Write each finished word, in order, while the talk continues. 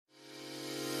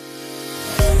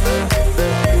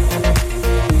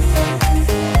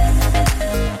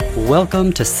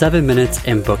Welcome to 7 Minutes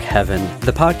in Book Heaven,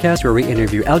 the podcast where we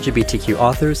interview LGBTQ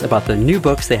authors about the new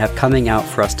books they have coming out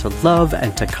for us to love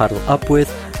and to cuddle up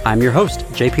with. I'm your host,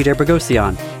 JP de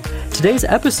Bragosian. Today's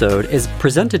episode is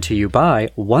presented to you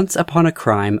by Once Upon a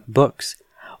Crime Books.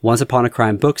 Once Upon a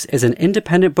Crime Books is an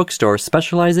independent bookstore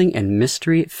specializing in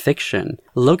mystery fiction.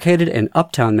 Located in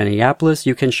Uptown Minneapolis,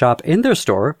 you can shop in their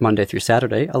store Monday through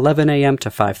Saturday, 11 a.m. to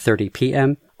 5:30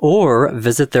 p.m., or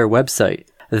visit their website.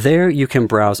 There, you can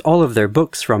browse all of their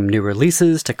books from new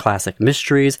releases to classic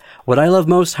mysteries. What I love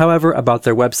most, however, about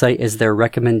their website is their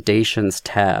recommendations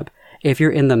tab. If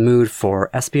you're in the mood for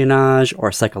espionage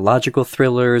or psychological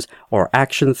thrillers or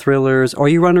action thrillers, or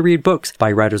you want to read books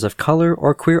by writers of color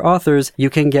or queer authors, you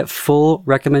can get full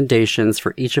recommendations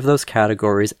for each of those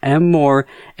categories and more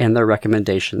in their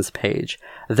recommendations page.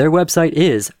 Their website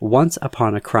is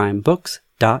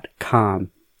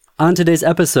onceuponaCrimeBooks.com. On today's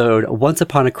episode, Once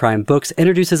Upon a Crime Books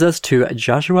introduces us to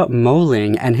Joshua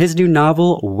Moehling and his new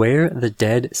novel, Where the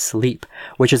Dead Sleep,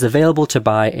 which is available to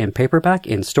buy in paperback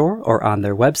in-store or on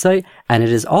their website, and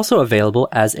it is also available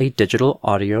as a digital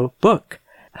audio book.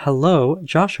 Hello,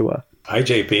 Joshua. Hi,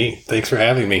 JP. Thanks for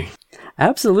having me.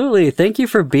 Absolutely. Thank you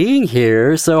for being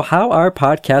here. So how our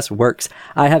podcast works.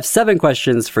 I have 7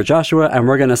 questions for Joshua, and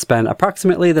we're going to spend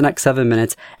approximately the next 7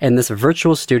 minutes in this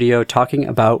virtual studio talking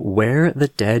about Where the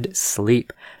Dead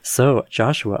Sleep. So,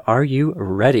 Joshua, are you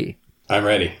ready? I'm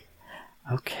ready.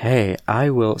 Okay,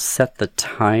 I will set the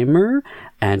timer,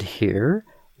 and here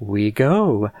we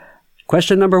go.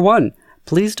 Question number 1.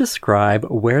 Please describe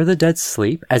Where the Dead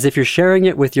Sleep as if you're sharing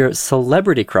it with your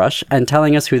celebrity crush and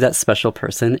telling us who that special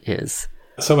person is.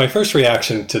 So my first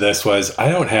reaction to this was,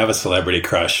 I don't have a celebrity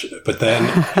crush. But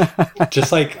then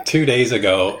just like 2 days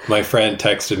ago, my friend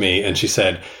texted me and she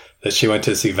said that she went to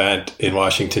this event in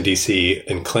Washington, D.C.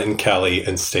 and Clinton Kelly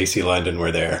and Stacey London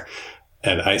were there.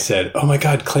 And I said, oh my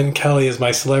God, Clinton Kelly is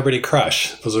my celebrity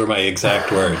crush. Those were my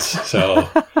exact words. So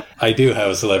I do have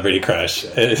a celebrity crush.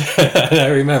 And I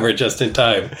remember just in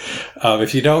time.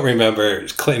 If you don't remember,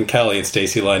 Clinton Kelly and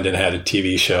Stacey London had a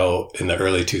TV show in the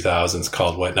early 2000s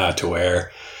called What Not to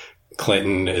Wear.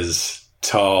 Clinton is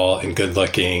tall and good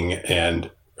looking and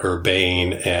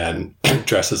urbane and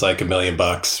dresses like $1 million,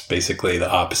 basically the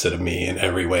opposite of me in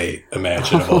every way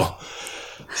imaginable.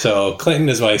 So Clinton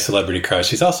is my celebrity crush.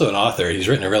 He's also an author. He's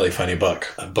written a really funny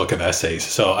book, a book of essays.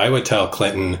 So I would tell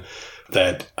Clinton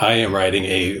that I am writing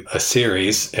a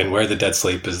series, and Where the Dead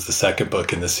Sleep is the second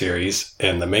book in the series.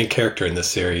 And the main character in the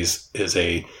series is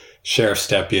a sheriff's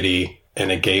deputy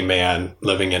and a gay man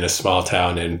living in a small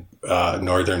town in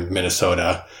northern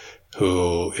Minnesota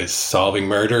who is solving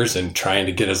murders and trying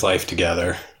to get his life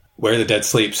together. Where the Dead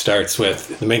Sleep starts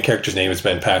with, the main character's name is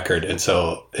Ben Packard, and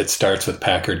so it starts with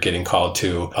Packard getting called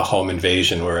to a home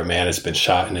invasion where a man has been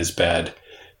shot in his bed.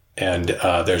 And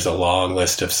there's a long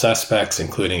list of suspects,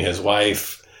 including his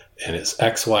wife and his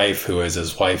ex-wife, who is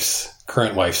his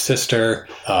current wife's sister,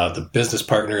 the business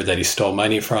partner that he stole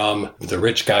money from, the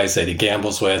rich guys that he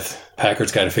gambles with.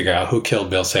 Packard's got to figure out who killed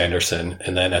Bill Sanderson.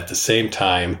 And then at the same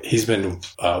time, he's been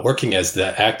working as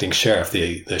the acting sheriff.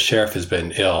 The sheriff has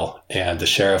been ill, and the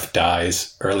sheriff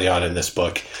dies early on in this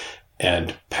book.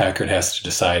 And Packard has to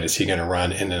decide, is he going to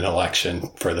run in an election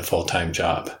for the full-time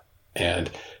job? And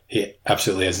he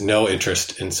absolutely has no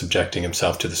interest in subjecting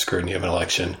himself to the scrutiny of an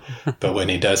election. But when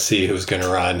he does see who's going to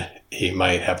run, he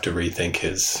might have to rethink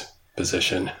his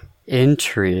position.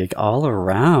 Intrigue all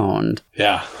around.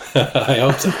 Yeah, I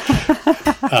hope so.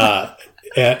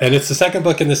 And it's the second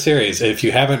book in the series. If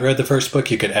you haven't read the first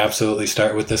book, you could absolutely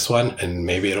start with this one, and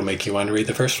maybe it'll make you want to read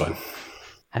the first one.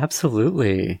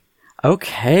 Absolutely.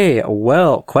 Okay,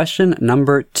 well, question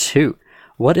number 2.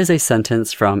 What is a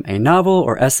sentence from a novel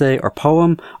or essay or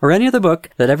poem or any other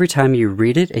book that every time you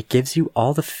read it, it gives you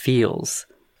all the feels?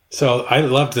 So I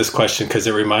loved this question because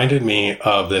it reminded me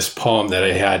of this poem that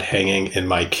I had hanging in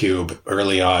my cube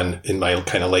early on in my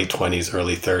kind of late 20s,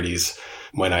 early 30s,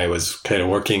 when I was kind of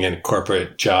working in a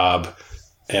corporate job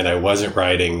and I wasn't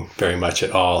writing very much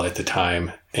at all at the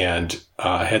time. And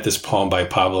I had this poem by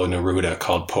Pablo Neruda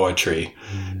called Poetry.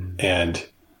 And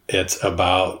it's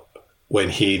about when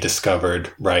he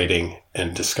discovered writing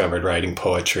and discovered writing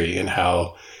poetry and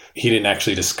how he didn't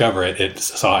actually discover it. It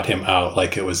sought him out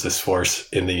like it was this force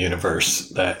in the universe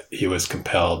that he was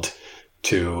compelled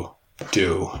to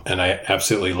do. And I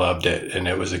absolutely loved it. And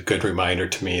it was a good reminder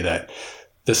to me that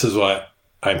this is what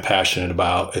I'm passionate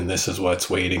about. And this is what's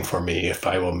waiting for me if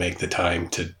I will make the time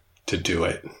to do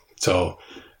it. So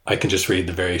I can just read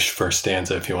the very first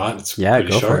stanza if you want. It's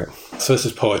pretty short. For it. So this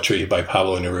is Poetry by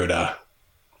Pablo Neruda.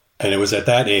 And it was at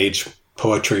that age,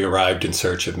 poetry arrived in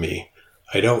search of me.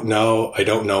 I don't know. I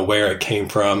don't know where it came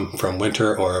from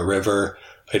winter or a river.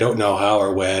 I don't know how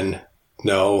or when.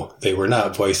 No, they were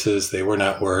not voices. They were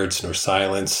not words nor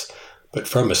silence. But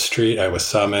from a street I was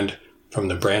summoned, from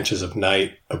the branches of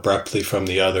night, abruptly from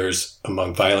the others,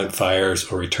 among violent fires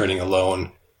or returning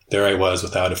alone. There I was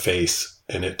without a face,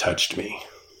 and it touched me.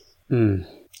 Mm.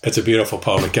 It's a beautiful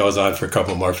poem. It goes on for a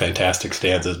couple more fantastic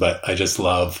stanzas, but I just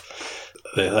love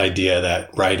the idea that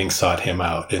writing sought him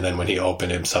out. And then when he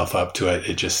opened himself up to it,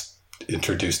 it just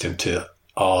introduced him to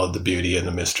all of the beauty and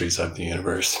the mysteries of the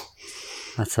universe.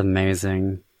 That's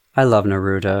amazing. I love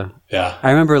Neruda. Yeah.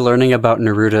 I remember learning about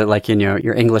Neruda, like, in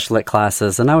your English lit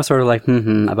classes, and I was sort of like,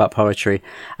 about poetry.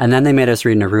 And then they made us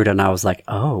read Neruda, and I was like,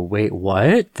 oh, wait,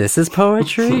 what? This is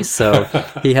poetry? So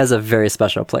he has a very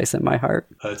special place in my heart.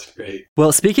 That's great.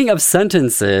 Well, speaking of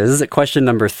sentences, question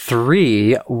number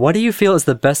 3, what do you feel is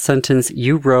the best sentence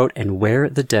you wrote in Where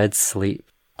the Dead Sleep?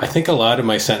 I think a lot of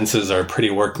my sentences are pretty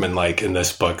workmanlike in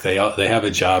this book. They have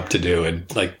a job to do, and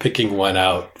like picking one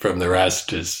out from the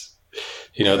rest is,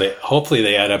 hopefully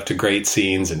they add up to great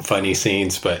scenes and funny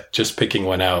scenes, but just picking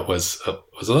one out was a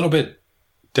little bit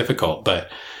difficult. But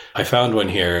I found one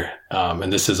here,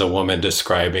 and this is a woman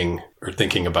describing or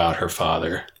thinking about her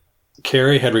father.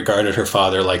 Carrie had regarded her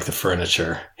father like the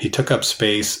furniture. He took up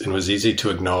space and was easy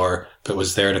to ignore, but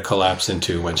was there to collapse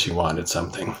into when she wanted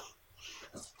something.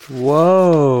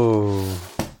 Whoa.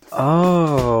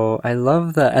 Oh, I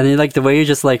love that. And like the way you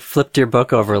just like flipped your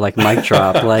book over, like mic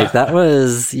drop, like that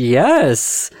was,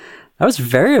 yes, that was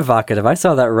very evocative. I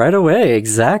saw that right away.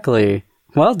 Exactly.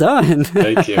 Well done.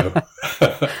 Thank you.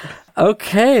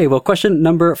 Okay. Well, question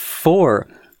number 4.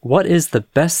 What is the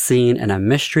best scene in a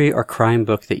mystery or crime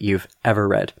book that you've ever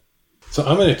read? So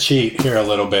I'm going to cheat here a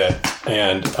little bit,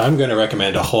 and I'm going to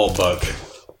recommend a whole book.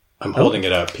 I'm holding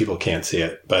it up. People can't see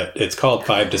it, but it's called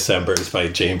 5 Decembers by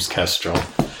James Kestrel.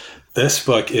 This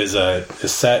book is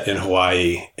set in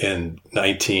Hawaii in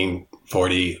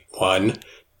 1941.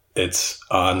 It's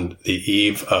on the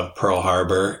eve of Pearl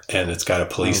Harbor, and it's got a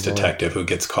police detective who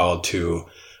gets called to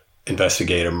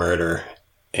investigate a murder.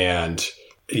 And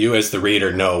you as the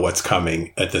reader know what's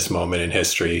coming at this moment in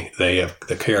history.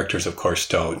 The characters, of course,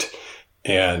 don't.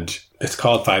 And it's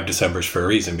called 5 Decembers for a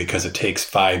reason, because it takes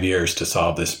 5 years to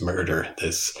solve this murder.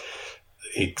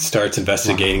 He starts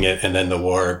investigating it, and then the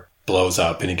war blows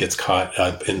up, and he gets caught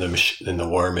up in the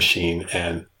war machine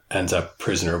and ends up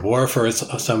prisoner of war for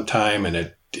some time. And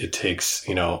it takes,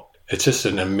 it's just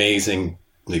an amazingly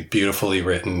beautifully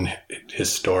written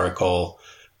historical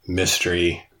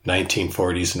mystery,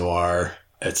 1940s noir.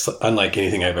 It's unlike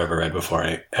anything I've ever read before.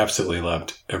 I absolutely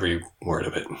loved every word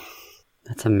of it.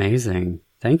 That's amazing.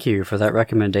 Thank you for that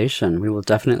recommendation. We will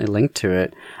definitely link to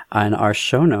it on our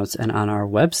show notes and on our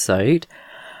website.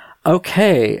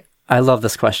 Okay, I love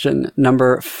this question.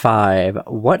 Number 5,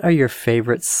 what are your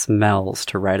favorite smells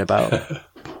to write about?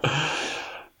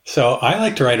 So I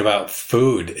like to write about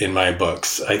food in my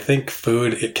books. I think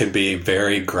it can be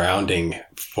very grounding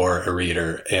for a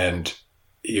reader, and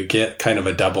you get kind of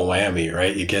a double whammy,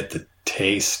 right? You get the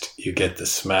taste, you get the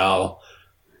smell,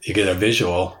 you get a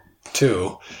visual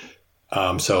too.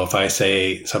 So if I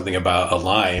say something about a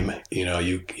lime, you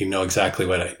know exactly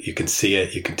you can see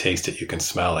it, you can taste it, you can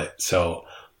smell it. So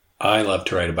I love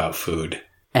to write about food.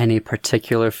 Any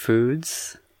particular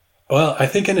foods? Well, I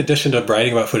think in addition to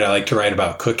writing about food, I like to write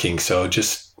about cooking. So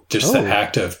just the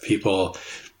act of people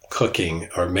cooking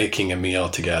or making a meal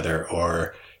together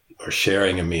or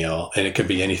sharing a meal. And it could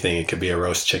be anything. It could be a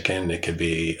roast chicken. It could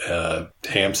be a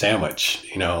ham sandwich,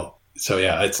 So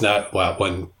yeah, it's not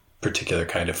one particular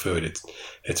kind of food.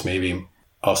 It's maybe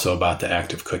also about the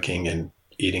act of cooking and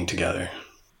eating together.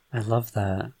 I love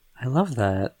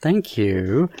that. Thank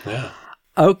you. Yeah.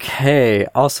 Okay.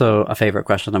 Also a favorite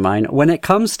question of mine. When it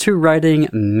comes to writing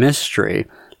mystery,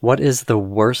 what is the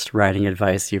worst writing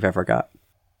advice you've ever got?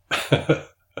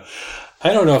 I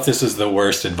don't know if this is the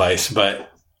worst advice,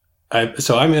 but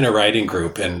I'm in a writing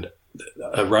group, and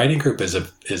a writing group is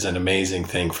an amazing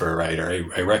thing for a writer.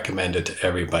 I recommend it to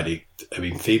everybody. I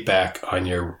mean, feedback on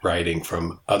your writing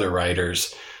from other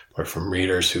writers or from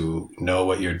readers who know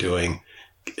what you're doing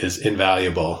is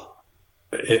invaluable.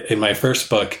 In my first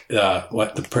book,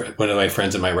 one of my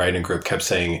friends in my writing group kept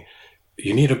saying,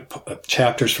 you need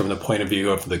chapters from the point of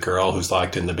view of the girl who's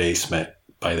locked in the basement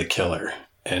by the killer.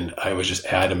 And I was just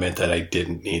adamant that I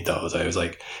didn't need those. I was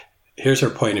like, here's her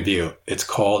point of view. It's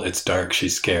cold. It's dark.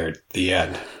 She's scared. The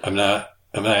end. I'm not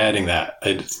adding that.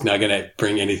 It's not going to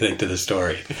bring anything to the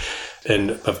story.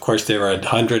 And of course, there were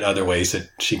 100 other ways that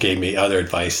she gave me other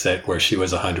advice where she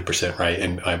was 100% right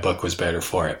and my book was better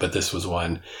for it. But this was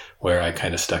one where I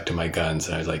kind of stuck to my guns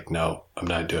and I was like, no, I'm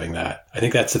not doing that. I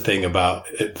think that's the thing about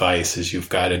advice is you've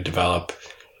got to develop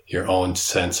your own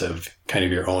sense of kind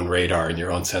of your own radar and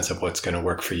your own sense of what's going to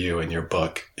work for you in your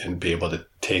book and be able to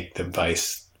take the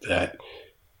advice that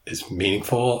is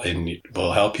meaningful and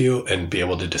will help you and be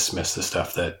able to dismiss the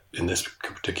stuff that in this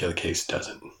particular case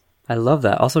doesn't. I love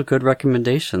that. Also good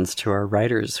recommendations to our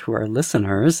writers who are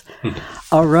listeners.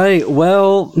 All right.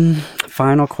 Well,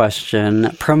 final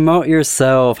question. Promote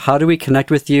yourself. How do we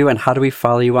connect with you and how do we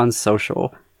follow you on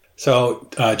social? So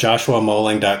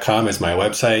joshuamoehling.com is my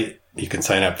website. You can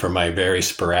sign up for my very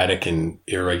sporadic and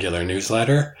irregular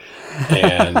newsletter.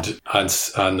 And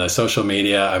on the social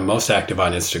media, I'm most active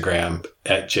on Instagram.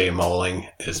 @jmoehling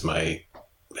is my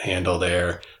handle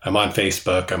there. I'm on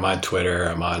Facebook. I'm on Twitter.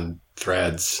 I'm on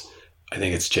Threads. I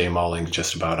think it's J Moehling,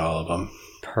 just about all of them.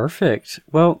 Perfect.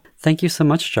 Well, thank you so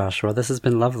much, Joshua. This has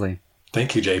been lovely.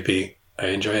 Thank you, JP. I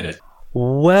enjoyed it.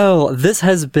 Well, this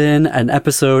has been an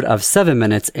episode of 7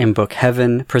 Minutes in Book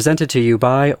Heaven, presented to you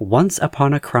by Once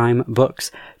Upon a Crime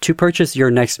Books. To purchase your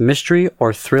next mystery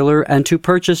or thriller and to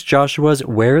purchase Joshua's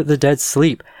Where the Dead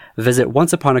Sleep, visit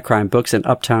Once Upon a Crime Books in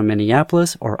Uptown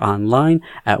Minneapolis or online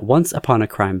at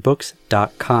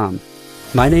onceuponacrimebooks.com.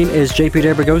 My name is JP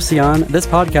Debragosian. This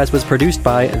podcast was produced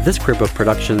by This Queer Book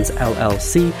Productions,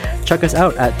 LLC. Check us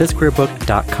out at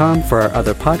thisqueerbook.com for our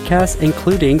other podcasts,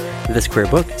 including This Queer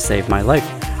Book Saved My Life.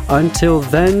 Until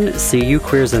then, see you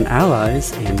queers and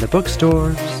allies in the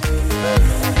bookstores.